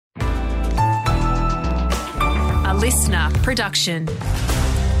listener production.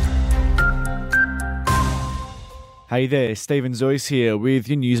 Hey there, Stephen Zoyce here with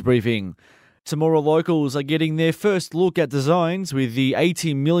your news briefing. Temora locals are getting their first look at designs with the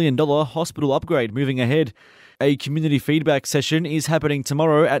 $80 million hospital upgrade moving ahead. A community feedback session is happening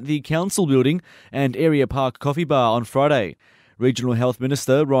tomorrow at the Council Building and Area Park Coffee Bar on Friday. Regional Health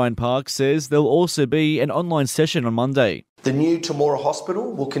Minister Ryan Parks says there'll also be an online session on Monday. The new Temora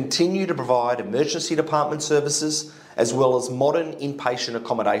Hospital will continue to provide emergency department services as well as modern inpatient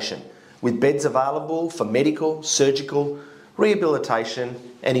accommodation, with beds available for medical, surgical, rehabilitation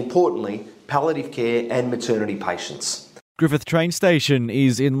and, importantly, palliative care and maternity patients. Griffith train station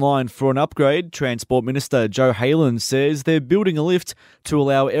is in line for an upgrade. Transport Minister Joe Halen says they're building a lift to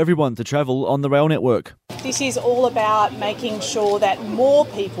allow everyone to travel on the rail network. This is all about making sure that more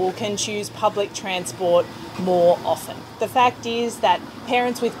people can choose public transport more often. The fact is that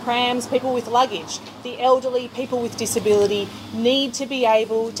parents with prams, people with luggage, the elderly, people with disability need to be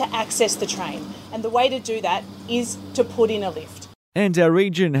able to access the train. And the way to do that is to put in a lift. And our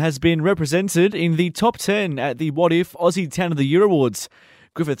region has been represented in the top 10 at the What If Aussie Town of the Year Awards.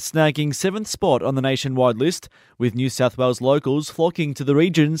 Griffith snagging 7th spot on the nationwide list, with New South Wales locals flocking to the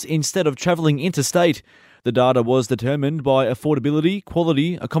regions instead of travelling interstate. The data was determined by affordability,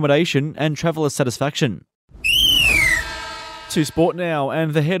 quality, accommodation and traveller satisfaction. To sport now,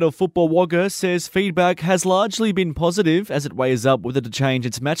 and the head of Football Wagga says feedback has largely been positive as it weighs up whether to change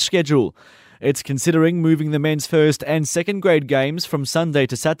its match schedule. It's considering moving the men's first and second grade games from Sunday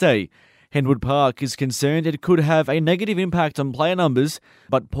to Saturday. Henwood Park is concerned it could have a negative impact on player numbers,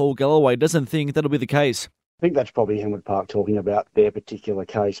 but Paul Galloway doesn't think that'll be the case. I think that's probably Henwood Park talking about their particular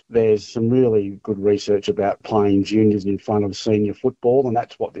case. There's some really good research about playing juniors in front of senior football, and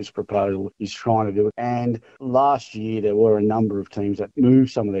that's what this proposal is trying to do. And last year there were a number of teams that moved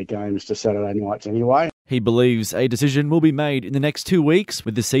some of their games to Saturday nights anyway. He believes a decision will be made in the next 2 weeks,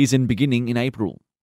 with the season beginning in April.